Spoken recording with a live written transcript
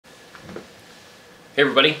Hey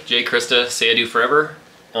everybody, Jay, Krista, Say I Do Forever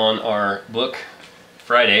on our book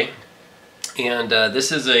Friday, and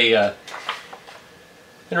this is a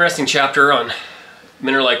interesting chapter on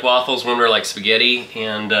men are like waffles, women are like spaghetti,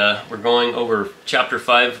 and we're going over chapter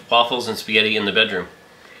 5, waffles and spaghetti in the bedroom.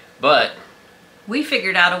 But we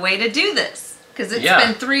figured out a way to do this because it's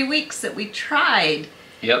been 3 weeks that we tried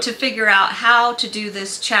to figure out how to do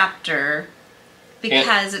this chapter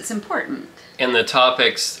because it's important. And the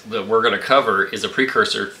topics that we're going to cover is a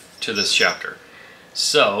precursor to this chapter.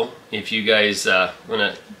 So, if you guys want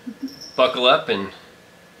to buckle up and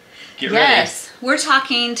get ready. Yes, we're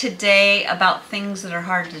talking today about things that are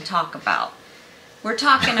hard to talk about. We're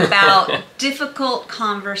talking about difficult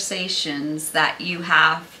conversations that you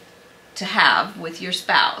have to have with your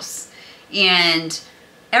spouse. And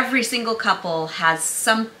every single couple has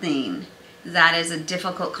something that is a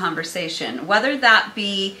difficult conversation, whether that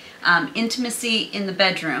be intimacy in the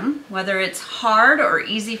bedroom, whether it's hard or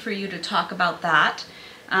easy for you to talk about that.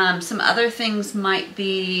 Some other things might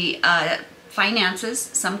be finances.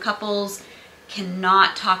 Some couples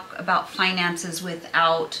cannot talk about finances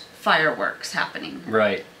without fireworks happening.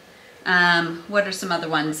 Right. What are some other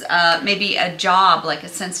ones? Maybe a job, like a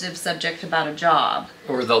sensitive subject about a job.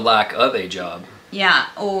 Or the lack of a job. Yeah,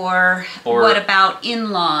 or what about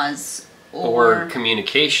in-laws? Or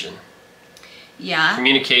communication. Yeah.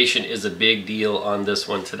 Communication is a big deal on this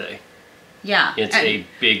one today. Yeah. It's a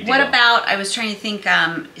big deal. What about, I was trying to think,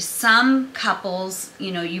 some couples,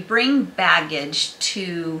 you know, you bring baggage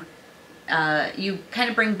to, you kind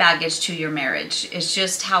of bring baggage to your marriage. It's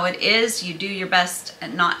just how it is. You do your best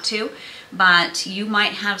not to, but you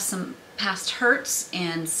might have some past hurts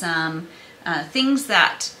and some things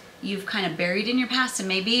that you've kind of buried in your past, and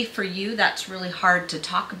maybe for you that's really hard to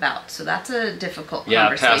talk about. So that's a difficult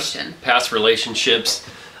conversation. Past relationships,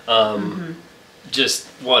 just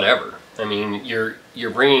whatever. I mean,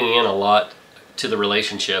 you're bringing in a lot to the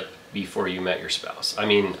relationship before you met your spouse. I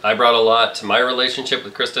mean, I brought a lot to my relationship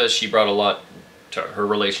with Krista. She brought a lot to her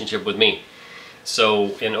relationship with me.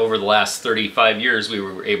 So, over the last 35 years, we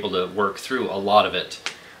were able to work through a lot of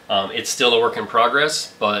it. It's still a work in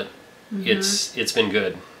progress, but it's been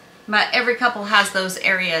good. But every couple has those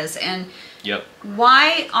areas. And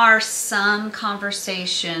why are some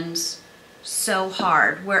conversations so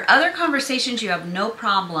hard where other conversations you have no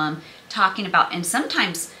problem talking about? And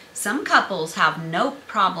sometimes some couples have no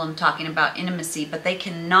problem talking about intimacy, but they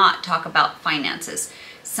cannot talk about finances.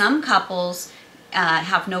 Some couples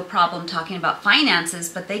have no problem talking about finances,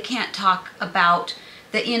 but they can't talk about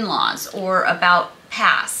the in-laws or about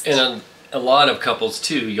past. And a lot of couples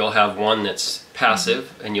too, you'll have one that's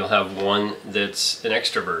passive and you'll have one that's an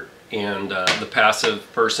extrovert. And the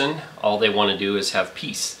passive person, all they want to do is have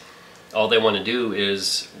peace. All they want to do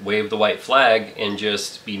is wave the white flag and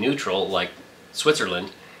just be neutral, like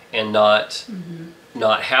Switzerland, and not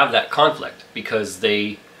have that conflict, because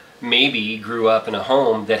they maybe grew up in a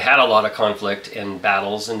home that had a lot of conflict and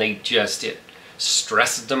battles, and it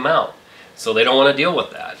stresses them out. So they don't want to deal with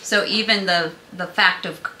that. So even the fact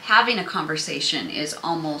of having a conversation is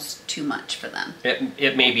almost too much for them.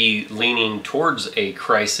 It may be leaning towards a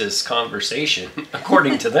crisis conversation,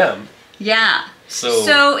 according to them. Yeah.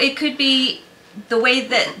 So it could be the way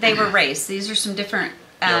that they were raised. These are some different,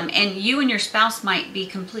 and you and your spouse might be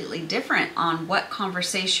completely different on what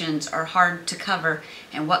conversations are hard to cover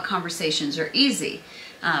and what conversations are easy.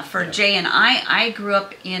 For Jay and I grew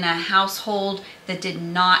up in a household that did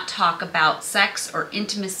not talk about sex or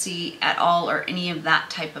intimacy at all, or any of that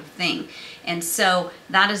type of thing. And so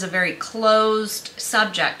that is a very closed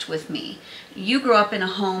subject with me. You grew up in a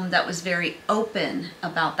home that was very open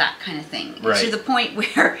about that kind of thing. Right. To the point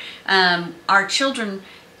where our children,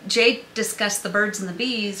 Jay discussed the birds and the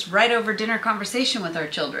bees right over dinner conversation with our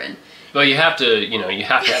children. Well, you have to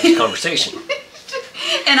have this conversation.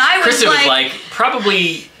 And I was Krista was like,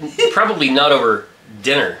 probably not over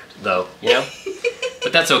dinner, though, you know?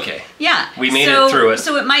 But that's okay. Yeah. We made it through it.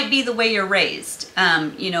 So it might be the way you're raised,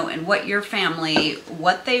 you know, and what your family,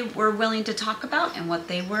 what they were willing to talk about and what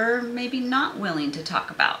they were maybe not willing to talk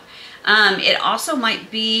about. It also might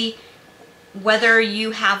be whether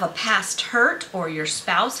you have a past hurt or your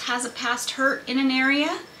spouse has a past hurt in an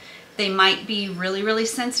area. They might be really, really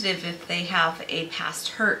sensitive if they have a past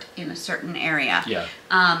hurt in a certain area. Yeah.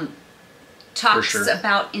 Talks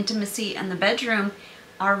about intimacy and the bedroom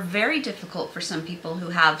are very difficult for some people who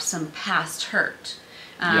have some past hurt.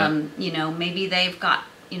 You know, maybe they've got,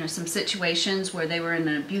 you know, some situations where they were in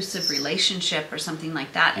an abusive relationship or something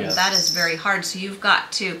like that, and that is very hard. So you've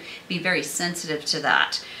got to be very sensitive to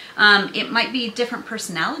that. It might be different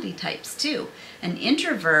personality types too. An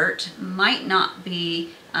introvert might not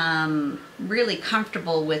be really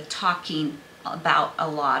comfortable with talking about a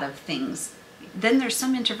lot of things. Then there's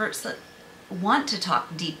some introverts that want to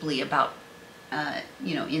talk deeply about,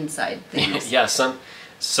 inside things. Yeah, some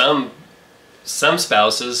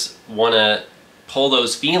spouses want to pull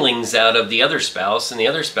those feelings out of the other spouse, and the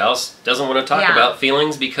other spouse doesn't want to talk about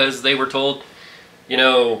feelings because they were told, you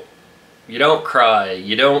don't cry,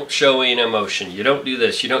 you don't show any emotion, you don't do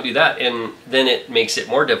this, you don't do that. And then it makes it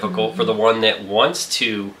more difficult for the one that wants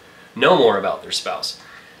to know more about their spouse.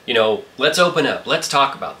 Let's open up, let's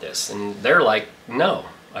talk about this. And they're like, no,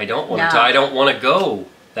 I don't want to. I don't want to go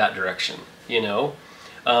that direction.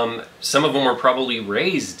 Some of them were probably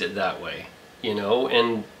raised that way,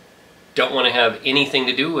 and don't want to have anything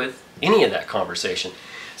to do with any of that conversation.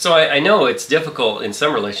 So I know it's difficult in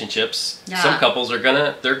some relationships. Yeah. Some couples they're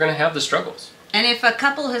gonna have the struggles. And if a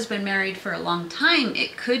couple has been married for a long time,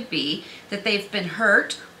 it could be that they've been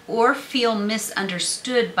hurt or feel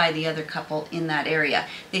misunderstood by the other couple in that area.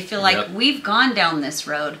 They feel like, we've gone down this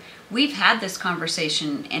road, we've had this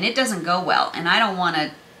conversation, and it doesn't go well, and I don't want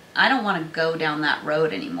to go down that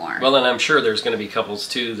road anymore. Well, and I'm sure there's going to be couples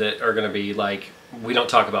too that are going to be like, we don't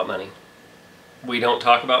talk about money. We don't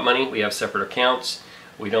talk about money. We have separate accounts.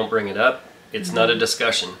 We don't bring it up. It's not a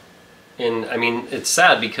discussion. And I mean, it's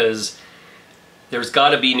sad because there's got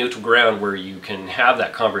to be neutral ground where you can have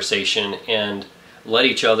that conversation and let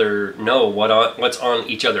each other know what's on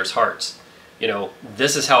each other's hearts.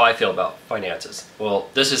 This is how I feel about finances. Well,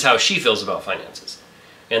 this is how she feels about finances.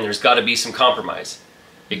 And there's got to be some compromise.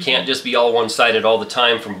 It can't just be all one-sided all the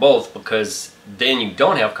time from both, because then you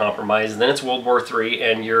don't have compromise, and then it's World War III,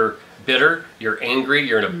 and you're bitter, you're angry,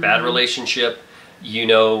 you're in a bad relationship,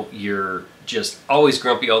 you're just always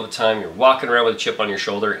grumpy all the time, you're walking around with a chip on your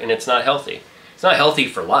shoulder, and it's not healthy. It's not healthy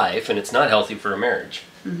for life, and it's not healthy for a marriage.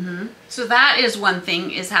 So that is one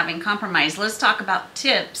thing, is having compromise. Let's talk about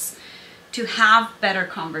tips to have better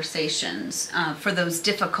conversations for those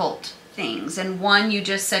difficult things. And one, you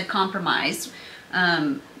just said compromise.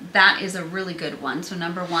 That is a really good one. So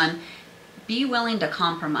number one, be willing to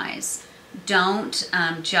compromise. Don't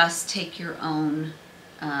just take your own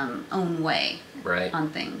way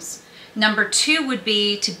on things. Number two would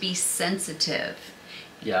be to be sensitive.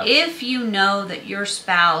 Yeah. If you know that your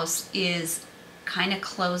spouse is kind of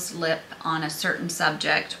closed lip on a certain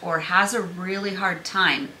subject or has a really hard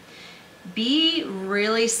time, be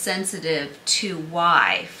really sensitive to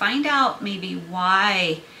why. Find out maybe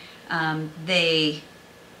why they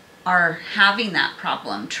are having that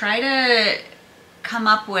problem. Try to come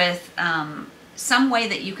up with some way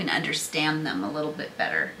that you can understand them a little bit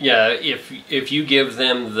better. Yeah, if you give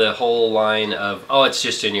them the whole line of, oh, it's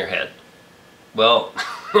just in your head, well,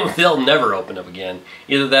 they'll never open up again.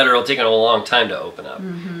 Either that or it'll take them a long time to open up.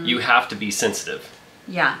 You have to be sensitive.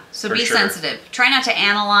 Yeah, so be sensitive. Try not to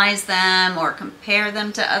analyze them or compare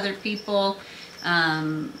them to other people,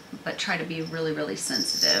 but try to be really, really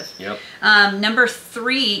sensitive. Yep. Number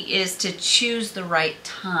three is to choose the right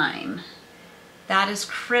time. That is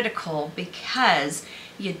critical, because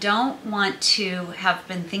you don't want to have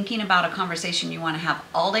been thinking about a conversation you want to have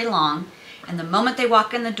all day long, and the moment they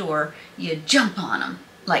walk in the door, you jump on them.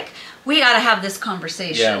 Like, we got to have this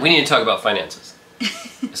conversation. Yeah, we need to talk about finances.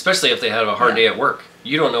 Especially if they had a hard day at work.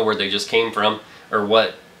 You don't know where they just came from, or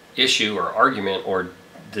what issue or argument or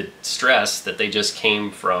the stress that they just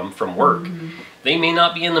came from work. They may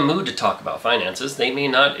not be in the mood to talk about finances. They may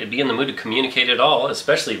not be in the mood to communicate at all,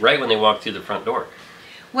 especially right when they walk through the front door.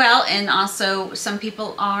 Well, and also some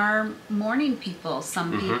people are morning people.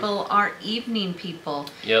 Some people are evening people.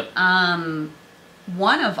 Yep.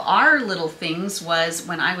 One of our little things was,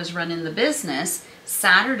 when I was running the business,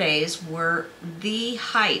 Saturdays were the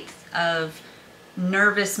height of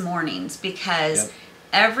nervous mornings, because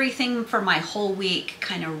everything for my whole week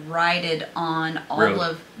kind of rided on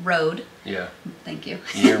road. Yeah. Thank you.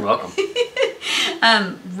 You're welcome.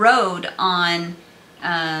 Rode on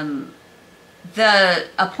the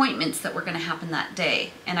appointments that were going to happen that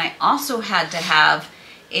day. And I also had to have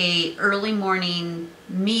a early morning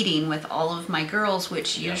meeting with all of my girls,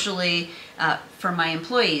 which usually for my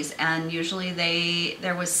employees, and usually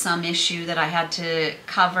there was some issue that I had to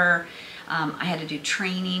cover. I had to do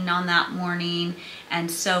training on that morning. And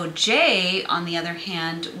so Jay, on the other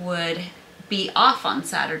hand, would be off on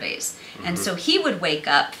Saturdays. And so he would wake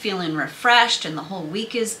up feeling refreshed, and the whole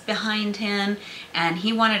week is behind him, and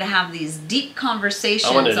he wanted to have these deep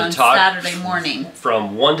conversations on Saturday morning.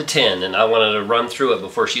 From 1 to 10, and I wanted to run through it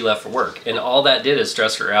before she left for work. And all that did is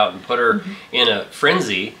stress her out and put her in a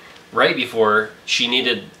frenzy right before she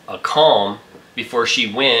needed a calm before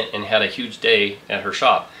she went and had a huge day at her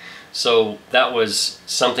shop. So that was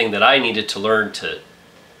something that I needed to learn to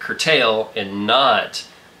curtail and not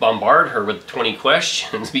bombard her with 20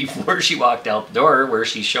 questions before she walked out the door, where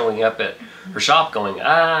she's showing up at her shop going,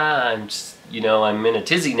 I'm just, I'm in a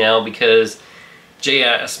tizzy now because Jay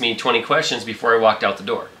asked me 20 questions before I walked out the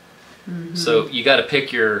door. So you got to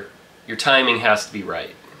pick your timing has to be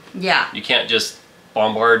right. Yeah. You can't just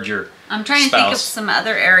bombard your I'm trying spouse. to think of some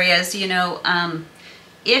other areas,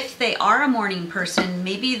 if they are a morning person,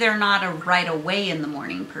 maybe they're not a right away in the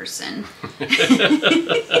morning person.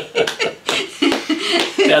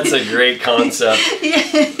 That's a great concept.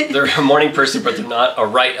 They're a morning person, but they're not a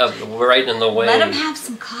right in the way. Let them have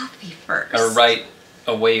some coffee first.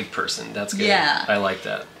 A wave person. That's good. Yeah. I like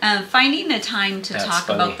that. Finding a time to talk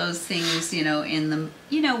funny. about those things,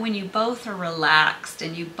 when you both are relaxed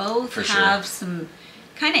and you both For have sure. some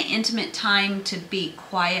kind of intimate time to be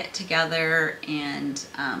quiet together and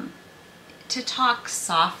to talk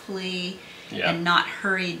softly and not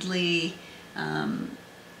hurriedly.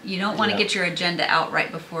 You don't want to get your agenda out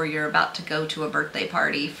right before you're about to go to a birthday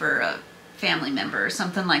party for a family member or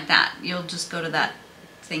something like that. You'll just go to that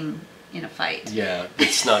thing in a fight. Yeah,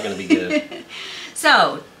 it's not going to be good.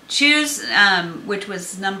 So choose, which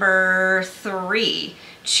was number 3,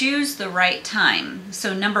 choose the right time.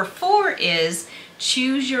 So number 4 is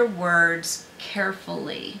choose your words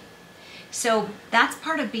carefully. So that's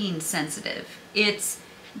part of being sensitive. It's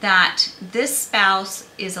that this spouse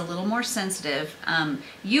is a little more sensitive.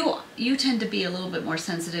 You tend to be a little bit more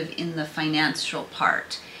sensitive in the financial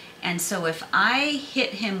part. And so if I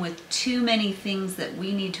hit him with too many things that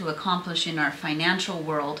we need to accomplish in our financial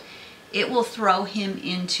world, it will throw him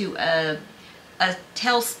into a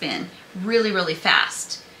tailspin really, really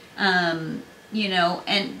fast. And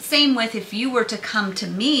same with if you were to come to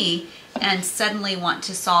me and suddenly want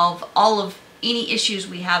to solve all of any issues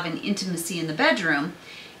we have in intimacy in the bedroom,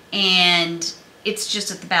 and it's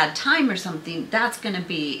just at the bad time or something, that's going to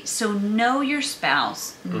be, so know your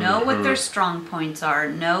spouse, know what their strong points are,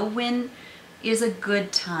 know when is a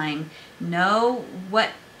good time, know what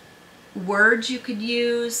words you could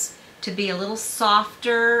use to be a little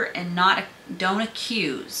softer and don't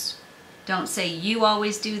accuse. Don't say you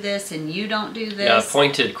always do this and you don't do this. Yeah,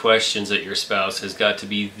 pointed questions at your spouse has got to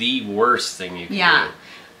be the worst thing you can do.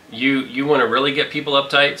 You want to really get people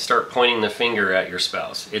uptight, start pointing the finger at your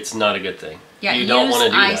spouse. It's not a good thing. Yeah, you don't want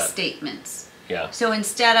to do I that. statements. Yeah. So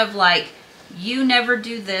instead of like, you never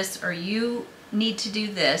do this or you need to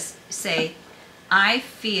do this, say, I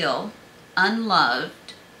feel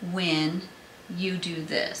unloved when you do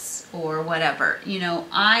this or whatever.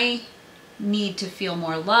 I need to feel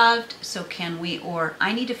more loved, so can we, or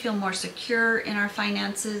I need to feel more secure in our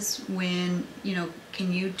finances when,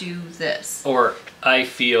 can you do this? Or I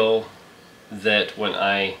feel that when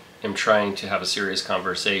I am trying to have a serious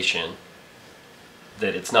conversation,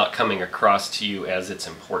 that it's not coming across to you as it's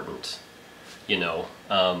important. You've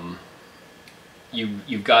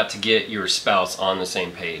got to get your spouse on the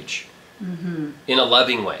same page in a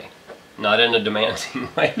loving way, not in a demanding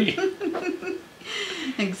way.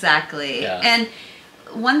 Exactly. Yeah. And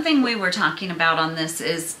one thing we were talking about on this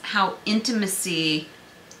is how intimacy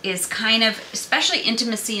is kind of, especially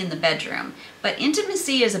intimacy in the bedroom, but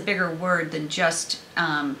intimacy is a bigger word than just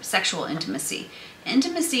sexual intimacy.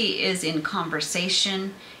 Intimacy is in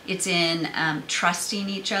conversation, it's in trusting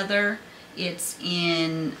each other, it's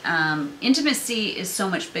in, intimacy is so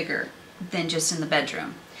much bigger than just in the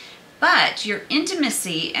bedroom. But your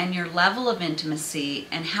intimacy and your level of intimacy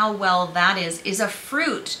and how well that is a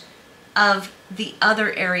fruit of the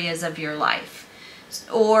other areas of your life.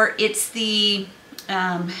 Or it's the,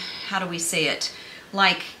 how do we say it?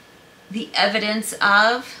 Like the evidence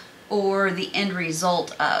of or the end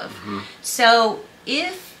result of. So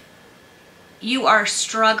if you are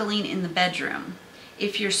struggling in the bedroom,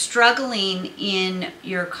 if you're struggling in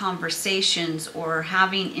your conversations or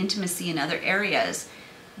having intimacy in other areas,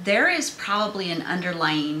 there is probably an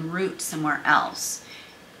underlying root somewhere else.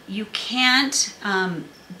 You can't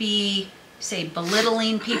be, say,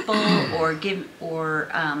 belittling people or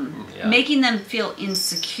making them feel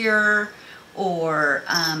insecure or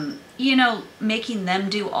making them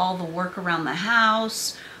do all the work around the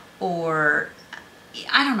house, or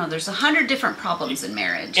I don't know, there's 100 different problems in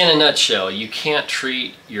marriage. In a nutshell, you can't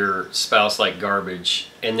treat your spouse like garbage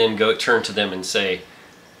and then go turn to them and say,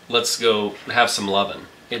 let's go have some lovin'.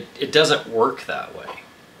 It doesn't work that way.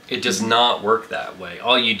 It does not work that way.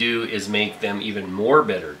 All you do is make them even more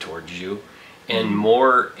bitter towards you and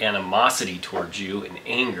more animosity towards you and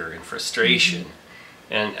anger and frustration.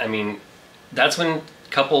 And I mean, that's when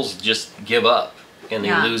couples just give up and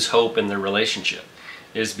they lose hope in their relationship,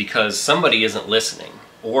 is because somebody isn't listening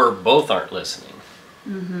or both aren't listening.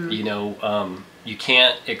 You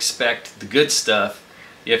can't expect the good stuff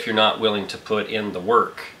if you're not willing to put in the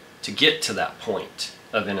work to get to that point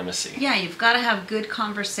of intimacy. Yeah, you've got to have good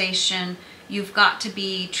conversation. You've got to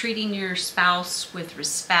be treating your spouse with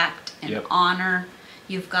respect and honor.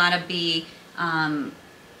 You've got to be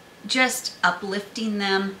just uplifting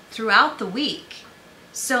them throughout the week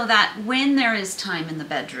so that when there is time in the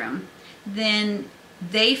bedroom, then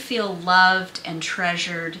they feel loved and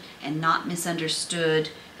treasured and not misunderstood.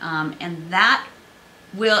 And that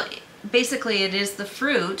will, basically, it is the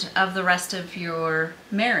fruit of the rest of your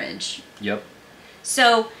marriage. Yep.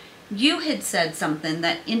 So you had said something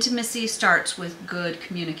that intimacy starts with good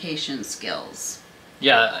communication skills.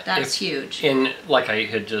 Yeah. That's huge. And like I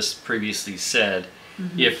had just previously said,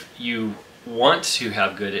 if you want to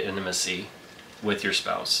have good intimacy with your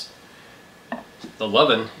spouse, the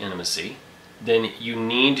loving intimacy, then you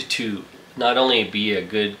need to not only be a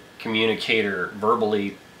good communicator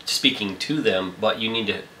verbally speaking to them, but you need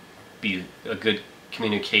to be a good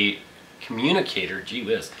communicator, gee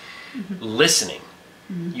whiz, listening.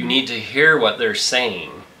 You need to hear what they're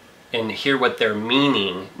saying and hear what they're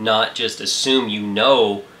meaning, not just assume you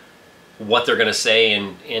know what they're going to say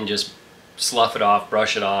and just slough it off,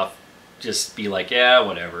 brush it off, just be like, yeah,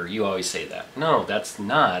 whatever, you always say that. No, that's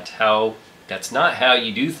not how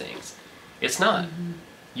you do things. It's not.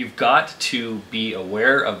 You've got to be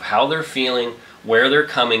aware of how they're feeling, where they're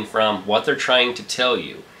coming from, what they're trying to tell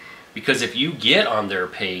you. Because if you get on their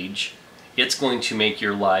page, it's going to make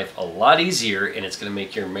your life a lot easier, and it's going to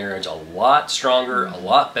make your marriage a lot stronger, a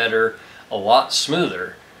lot better, a lot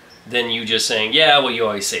smoother than you just saying, yeah, well, you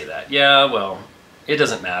always say that. Yeah, well, it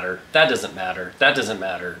doesn't matter. That doesn't matter. That doesn't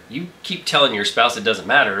matter. You keep telling your spouse it doesn't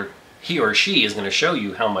matter, he or she is going to show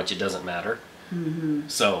you how much it doesn't matter.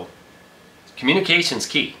 So communication's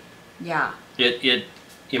key. Yeah. It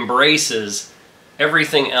embraces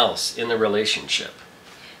everything else in the relationship.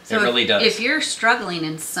 So it really does. If you're struggling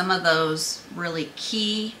in some of those really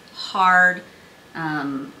key, hard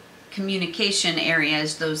communication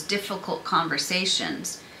areas, those difficult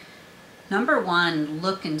conversations, number one,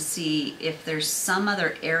 look and see if there's some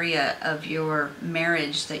other area of your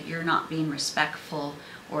marriage that you're not being respectful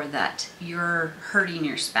or that you're hurting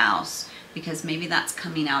your spouse, because maybe that's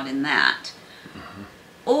coming out in that.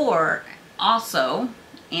 Or also,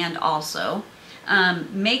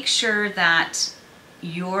 make sure that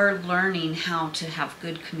you're learning how to have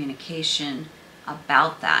good communication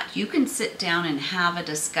about that. You can sit down and have a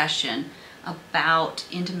discussion about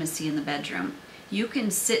intimacy in the bedroom. You can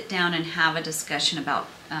sit down and have a discussion about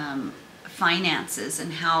finances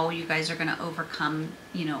and how you guys are going to overcome,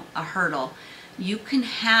 a hurdle. You can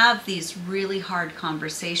have these really hard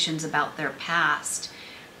conversations about their past,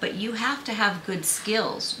 but you have to have good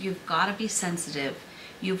skills. You've got to be sensitive.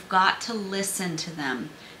 You've got to listen to them.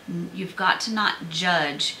 You've got to not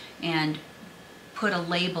judge and put a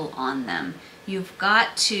label on them. You've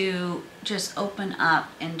got to just open up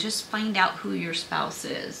and just find out who your spouse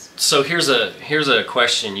is. So here's a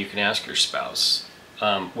question you can ask your spouse.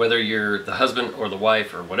 Whether you're the husband or the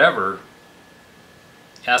wife or whatever,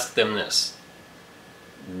 ask them this.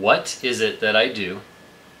 What is it that I do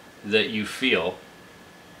that you feel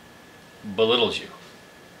belittles you?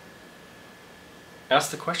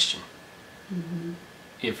 Ask the question.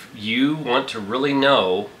 If you want to really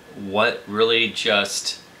know what really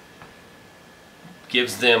just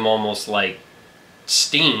gives them almost like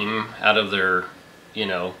steam out of their,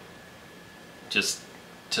 just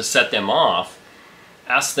to set them off,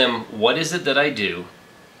 ask them, what is it that I do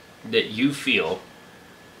that you feel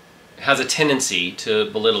has a tendency to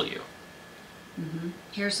belittle you?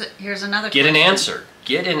 Here's another Get question. an answer.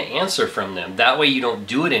 Get an answer from them. That way you don't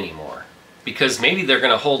do it anymore. Because maybe they're going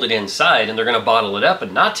to hold it inside and they're going to bottle it up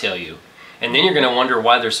and not tell you. And then you're going to wonder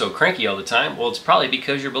why they're so cranky all the time. Well, it's probably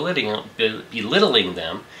because you're belittling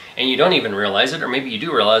them and you don't even realize it, or maybe you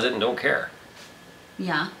do realize it and don't care.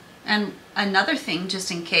 Yeah. And another thing, just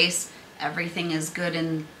in case everything is good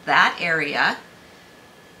in that area,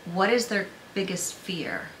 what is their biggest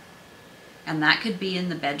fear? And that could be in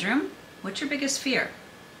the bedroom. What's your biggest fear?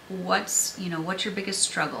 What's your biggest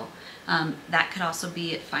struggle? That could also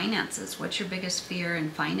be at finances. What's your biggest fear in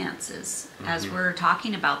finances? As we're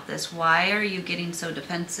talking about this, why are you getting so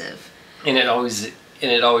defensive? And it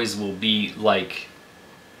always will be like,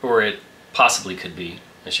 or it possibly could be,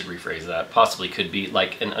 I should rephrase that, possibly could be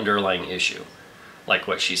like an underlying issue, like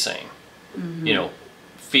what she's saying.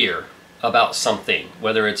 Fear about something,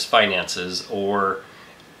 whether it's finances or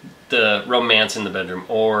the romance in the bedroom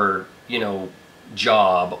or,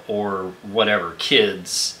 job or whatever,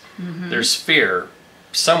 kids. There's fear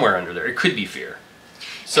somewhere under there. It could be fear.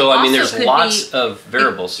 So, I mean, Also there's could lots be- of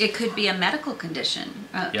variables. It could be a medical condition,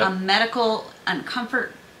 Yep. a medical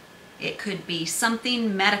uncomfort. It could be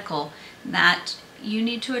something medical that you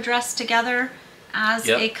need to address together as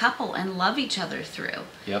Yep. a couple and love each other through.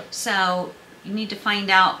 Yep. So you need to find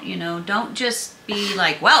out, don't just be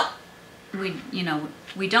like, well,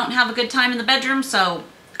 we don't have a good time in the bedroom, so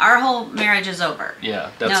our whole marriage is over.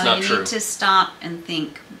 Yeah, that's no, not you true. need to stop and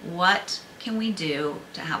think, what can we do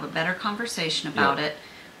to have a better conversation about Yep. it?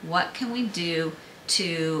 What can we do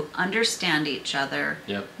to understand each other?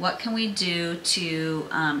 Yep. What can we do to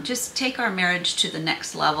just take our marriage to the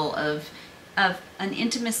next level of an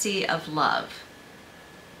intimacy of love,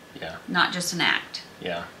 Yeah. not just an act?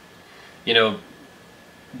 Yeah.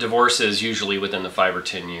 Divorce is usually within the 5 or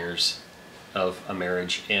 10 years of a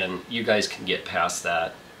marriage, and you guys can get past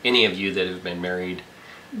that. Any of you that have been married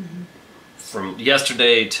from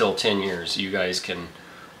yesterday till 10 years, you guys can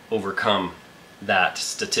overcome that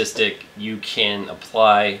statistic. You can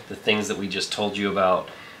apply the things that we just told you about.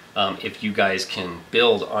 If you guys can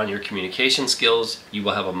build on your communication skills, you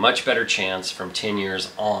will have a much better chance from 10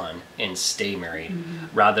 years on and stay married,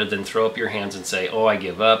 rather than throw up your hands and say, oh, I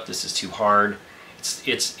give up, this is too hard.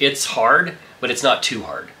 It's hard, but it's not too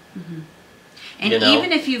hard. And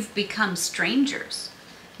even if you've become strangers,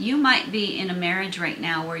 you might be in a marriage right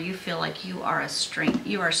now where you feel like you are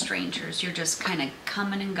strangers. You're just kind of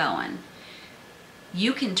coming and going.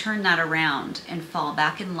 You can turn that around and fall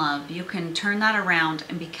back in love. You can turn that around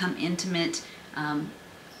and become intimate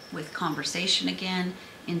with conversation again,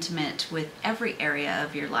 intimate with every area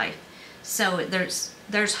of your life. So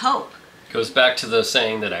there's hope. Goes back to the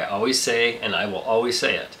saying that I always say, and I will always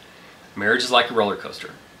say it. Marriage is like a roller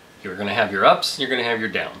coaster. You're going to have your ups, you're going to have your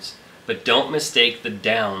downs. But don't mistake the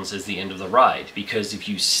downs as the end of the ride, because if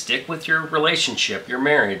you stick with your relationship, your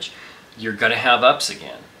marriage, you're going to have ups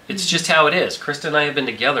again. It's just how it is. Krista and I have been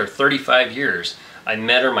together 35 years. I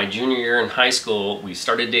met her my junior year in high school. We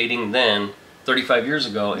started dating then, 35 years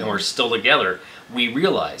ago, and we're still together. We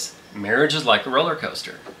realize marriage is like a roller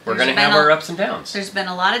coaster. We're going to have our ups and downs. There's been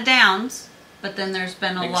a lot of downs, but then there's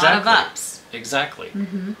been a lot of Exactly. ups. Exactly.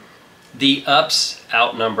 The ups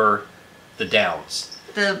outnumber the downs.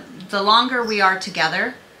 The longer we are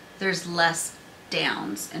together, there's less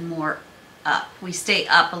downs and more up. We stay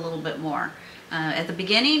up a little bit more. At the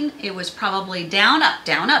beginning, it was probably down, up,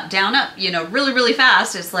 down, up, down, up, really, really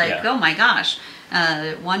fast. It's like, Yeah. oh my gosh.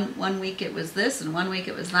 One week it was this, and one week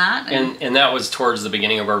it was that. And that was towards the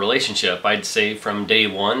beginning of our relationship. I'd say from day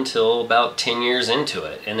one till about 10 years into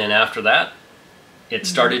it. And then after that, it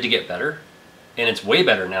started to get better. And it's way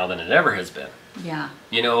better now than it ever has been. Yeah.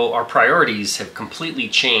 Our priorities have completely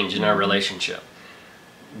changed in our relationship.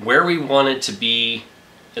 Where we wanted to be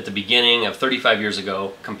at the beginning of 35 years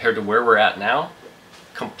ago compared to where we're at now,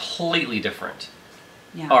 completely different.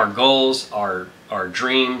 Yeah. Our goals, our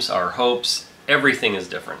dreams, our hopes, everything is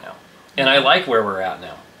different now. And I like where we're at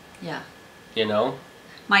now. Yeah.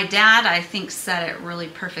 My dad, I think, said it really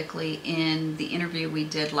perfectly in the interview we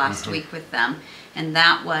did last week with them. And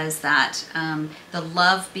that was that the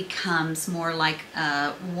love becomes more like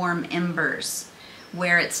warm embers,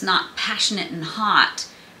 where it's not passionate and hot,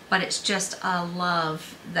 but it's just a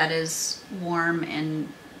love that is warm and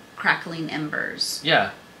crackling embers.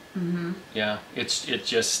 Yeah. Yeah. It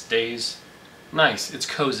just stays nice. It's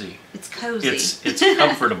cozy. It's cozy. It's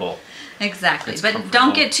comfortable. Exactly. It's But comfortable.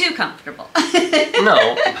 don't get too comfortable.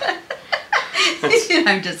 No.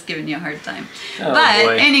 I'm just giving you a hard time. Oh, but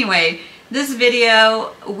boy. anyway, this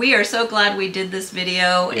video, we are so glad we did this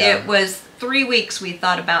video. Yeah. It was 3 weeks we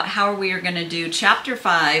thought about how we are going to do Chapter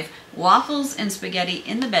 5, Waffles and Spaghetti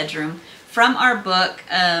in the Bedroom, from our book,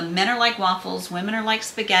 Men Are Like Waffles, Women Are Like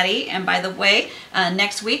Spaghetti. And by the way,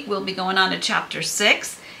 next week we'll be going on to Chapter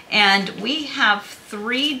 6. And we have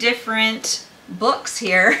 3 different books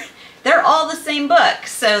here. They're all the same book.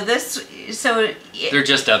 They're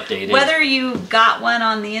just updated. Whether you got one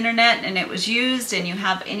on the internet and it was used and you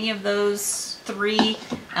have any of those 3,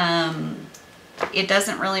 it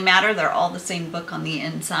doesn't really matter. They're all the same book on the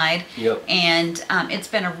inside. Yep. And it's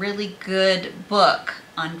been a really good book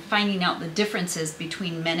on finding out the differences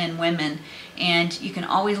between men and women. And you can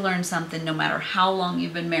always learn something no matter how long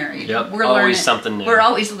you've been married. Yep, always something new. We're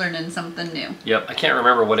always learning something new. Yep, I can't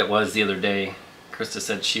remember what it was the other day. Krista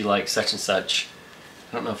said she liked such and such.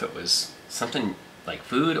 I don't know if it was something like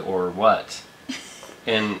food or what.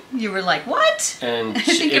 And You were like, what? and I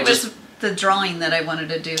think it was the drawing that I wanted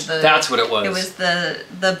to do. That's what it was. It was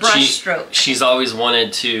the brush stroke. She's always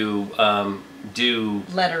wanted to do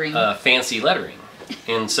Lettering. fancy lettering.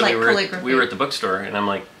 And so Like we were calligraphy. at the bookstore, and I'm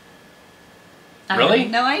like, I really?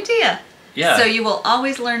 had no idea. Yeah. So you will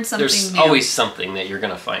always learn something There's new. always something that you're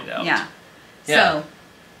going to find out. Yeah. Yeah. So,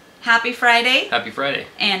 happy Friday. Happy Friday.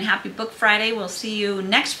 And happy Book Friday. We'll see you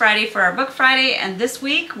next Friday for our Book Friday. And this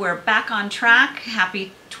week, we're back on track.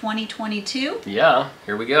 Happy 2022. Yeah,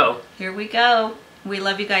 here we go. Here we go. We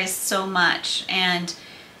love you guys so much. And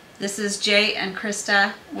this is Jay and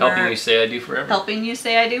Krista. Helping you say I do forever. Helping you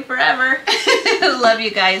say I do forever. Love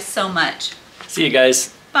you guys so much. See you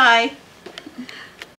guys. Bye.